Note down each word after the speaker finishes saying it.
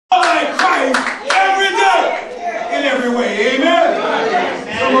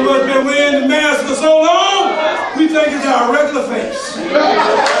think it's our regular face. You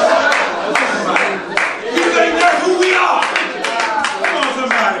think that's who we are. Come on,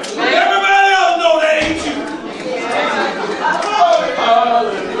 somebody. Everybody else know that ain't you.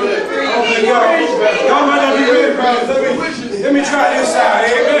 Y'all might not be ready for this. Let me try this side,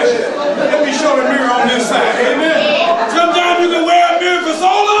 amen. Let me show the mirror on this side, amen. Sometimes you can wear a mirror for so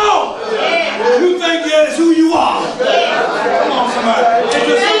long, you think that is who you are. Come on, somebody.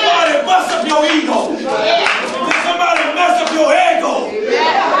 Until somebody bust up your ego. Until somebody mess up your ego.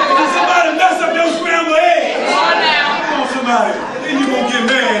 Until somebody mess up your scrambled eggs. Come on, somebody. Then you're going to get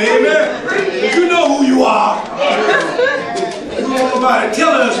mad, amen. If you know who you are. You want somebody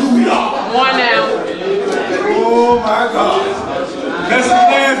telling us who we are. One now. Oh my God. Message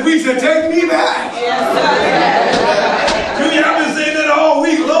last week said, take me back. Junior, I've been saying that all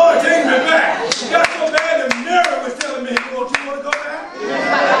week. Lord, take me back. It got so bad the mirror was telling me, you want to go back?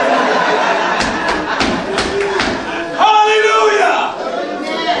 Hallelujah.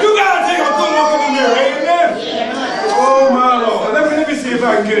 You got to take a good look in the mirror. Amen. Oh my Lord. Let me see if I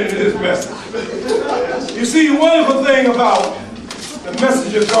can get into this message. You see, the wonderful thing about the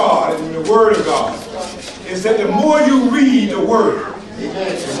message of God and the Word of God is that the more you read the Word,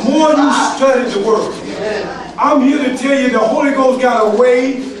 the more you study the Word, I'm here to tell you the Holy Ghost got a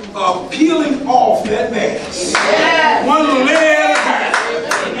way of peeling off that mask. One little layer at a time.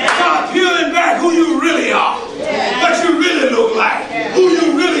 Start peeling back who you really are, what you really look like, who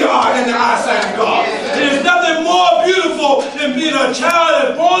you really are in the eyesight of God. There's nothing more beautiful than being a child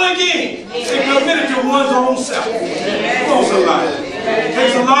that's born again and committed to one's own self. Come on, somebody. It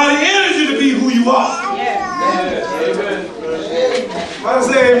takes a lot of energy to be who you are. Amen. Why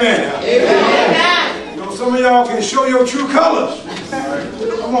say amen? Amen. You know, some of y'all can show your true colors.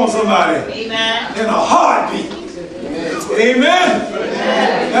 Come on, somebody. Amen. In a heartbeat. Amen.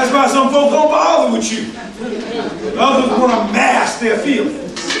 That's why some folks don't bother with you. Others want to mask their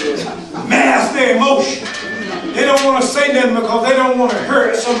feelings, mask their emotion. They don't want to say nothing because they don't want to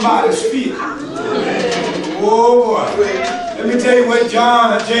hurt somebody's feelings. Oh boy. Let me tell you what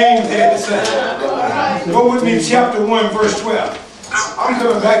James had to say. Go with me, chapter 1, verse 12. I'm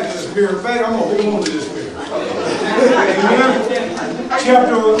coming back to this mirror. In fact, I'm going to hold on to this mirror. Amen.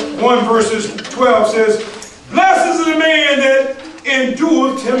 Chapter 1, verses 12 says, blessed is the man that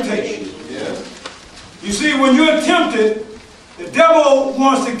endureth temptation. You see, when you're tempted, the devil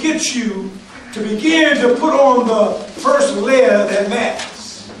wants to get you to begin to put on the first layer of that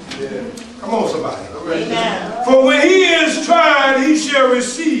mask. Come on, somebody. Amen. For when he is tried, he shall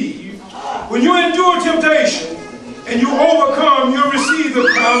receive. When you endure temptation and you overcome, you'll receive the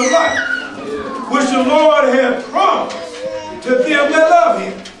crown of life, which the Lord hath promised to them that love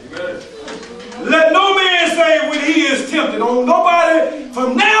him. Amen. Let no man say when he is tempted. Don't nobody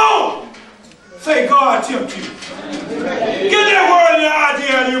from now on say God tempt you. Get that word and the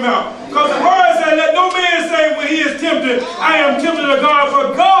idea out of your mouth. Because the word says, let no man say when he is tempted, I am tempted of God,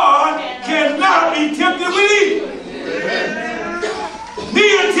 for God cannot be tempted with evil.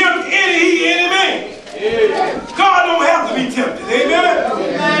 Neither tempt any man. God don't have to be tempted.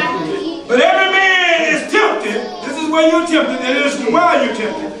 Amen? But every man is tempted. This is when you're tempted, and this is why you're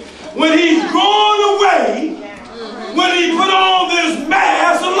tempted. When he's drawn away, when he put on this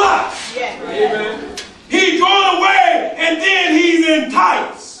mask of life. He's drawn away, and then he's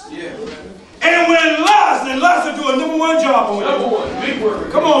enticed. And when lust will do a #1 job on you. Big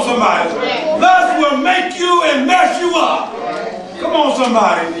word. Come on, somebody. Lust will make you and mess you up. Come on,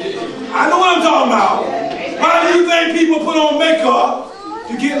 somebody. I know what I'm talking about. Why do you think people put on makeup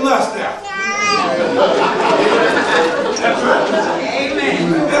to get lust out? That's right.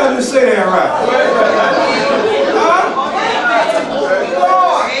 Amen. I'll just say that right. Huh?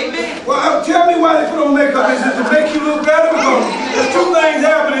 Well, tell me why they put on makeup. Is it to make you look better? Because there's two things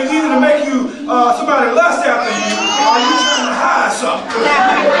happening. Either to make you somebody lust after you, or you trying to hide something.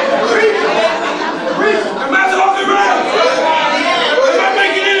 Am I talking right? Am I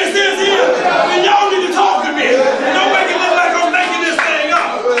making any sense here? Then y'all need to talk to me. And don't make it look like I'm making this thing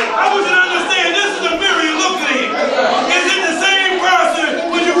up. I want you to understand this is the mirror you're looking in. Is it the same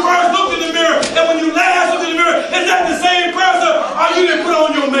person when you first look in the mirror and when you last look in the mirror? Is that the same person or you didn't put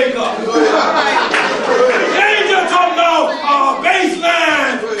on your makeup? They ain't just talking about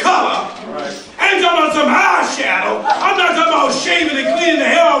baseline color. I ain't talking about some eyeshadow. I'm not talking about shaving and cleaning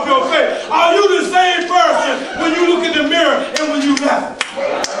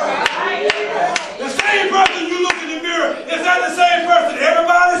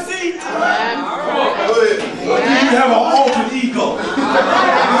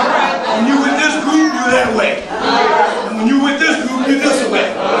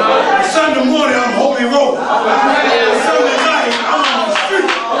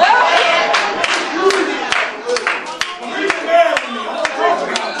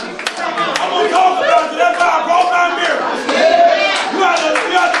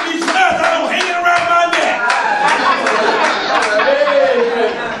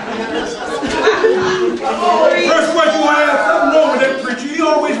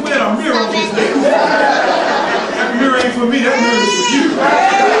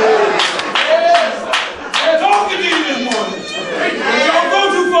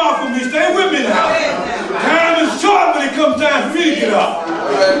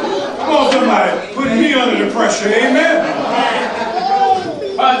Come on, somebody. Put me under the pressure. Amen.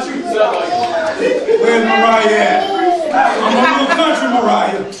 Where's Mariah at? I'm a little country,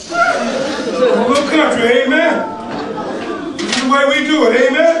 Mariah. I'm a little country. Amen. This is the way we do it.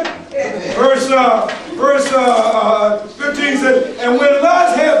 Amen. Verse 15 says, and when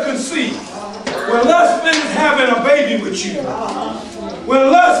lust have conceived, when lust finishes having a baby with you,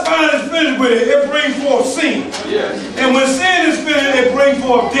 when lust finally is finished with it, it brings forth sin. And when sin is finished, it brings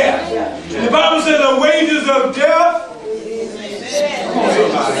forth death. And the Bible says the wages of death. Come on,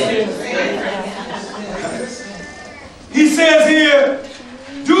 somebody. He says here,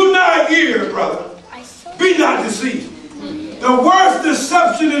 do not hear, brother. Be not deceived. The worst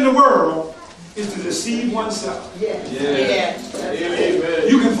deception in the world is to deceive oneself. You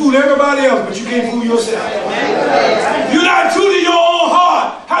can fool everybody else, but you can't fool yourself. If you're not true to your own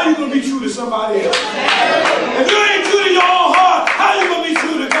heart, how are you going to be true to somebody else? If you ain't true to your own heart, how are you going to be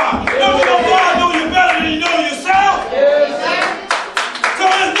true to God? Don't you know God knows you better than you know yourself? So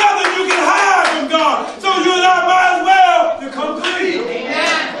there's nothing you can hide from God. So you and I might as well to come clean.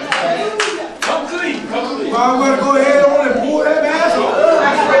 Come clean. Come clean. Well, I'm going to go ahead on and pull that mask off.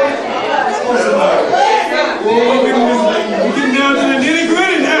 We're getting down to the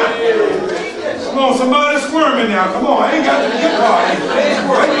nitty-gritty now. Come on, somebody's squirming now. Come on, I ain't got the good part.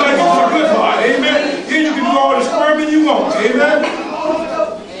 Everybody gets the good part. Amen. Here you can do all the squirming you want. Amen.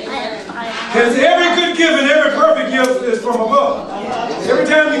 Because every good gift and every perfect gift is from above. Every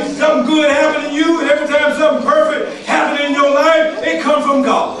time something good happens to you and every time something perfect happens in your life, it comes from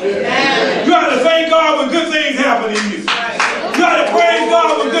God. You have to thank God when good things happen to you. You got to praise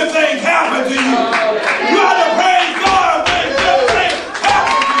God when good things happen to you. You got to praise God when good things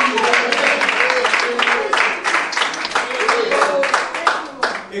happen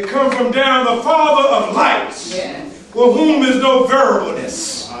to you. It comes from down the Father of lights, for whom is no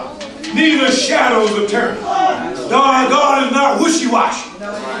variableness, neither shadows of turning. God is not wishy-washy.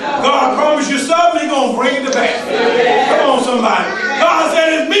 God promised you something, He's going to bring it to pass. Come on, somebody. God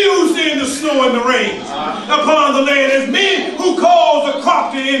said, it's me who sends the snow and the rain upon the land. It's me who calls the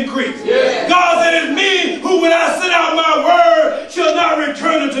crop to increase. God said, it's me who, when I send out my word, shall not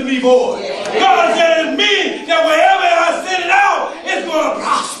return unto me void. God said, it's me that wherever I send it out, it's going to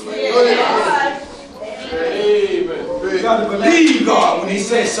prosper. You got to believe God when He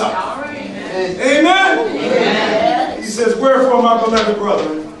says something. Amen? He says, wherefore, my beloved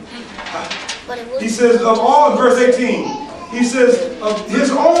brethren, he says, of all, verse 18, he says, of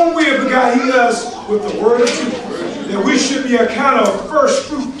his own will begot he us with the word of truth, that we should be a kind of first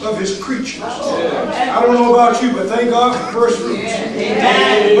fruit of his creatures. I don't know about you, but thank God for first fruits.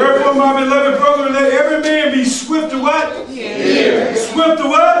 Wherefore, my beloved brethren, let every man be swift to what? Hear. Swift to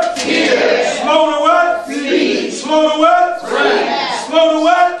what? Hear. Slow to what? Speak. Slow to what? Rap. Slow to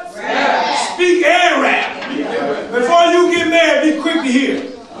what? Rap. Speak and rap. Before you get mad, be quick to hear.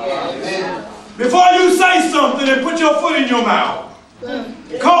 Before you say something and put your foot in your mouth,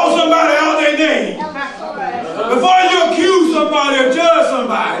 call somebody out their name. Before you accuse somebody or judge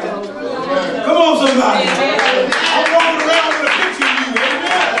somebody, come on, somebody. I'm walking around with a picture of you,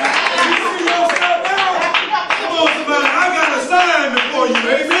 amen. You see yourself now? Come on, somebody. I got a sign before you,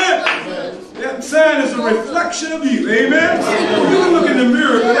 amen. That sign is a reflection of you, amen. You can look in the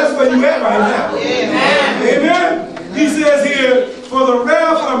mirror, but that's where you at right now. Amen. He says here, for the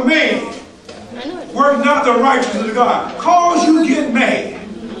wrath of man work not the righteousness of God. Cause you get mad.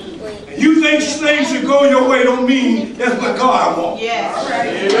 And you think things should go your way don't mean that's what God wants. Yes.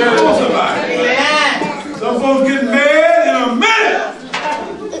 Come on, somebody. Amen. Some folks get mad in a minute.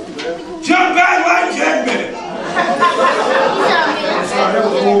 Jump back like Jack Bennett. I'm sorry, that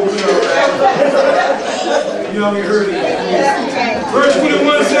was an old show. You only heard it. Verse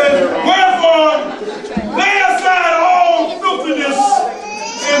 21 says, wherefore, lay aside all filthiness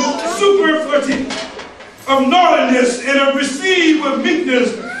and superfluity of naughtiness, and receive with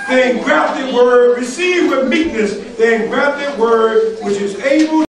meekness the engrafted word, receive with meekness the engrafted word, which is able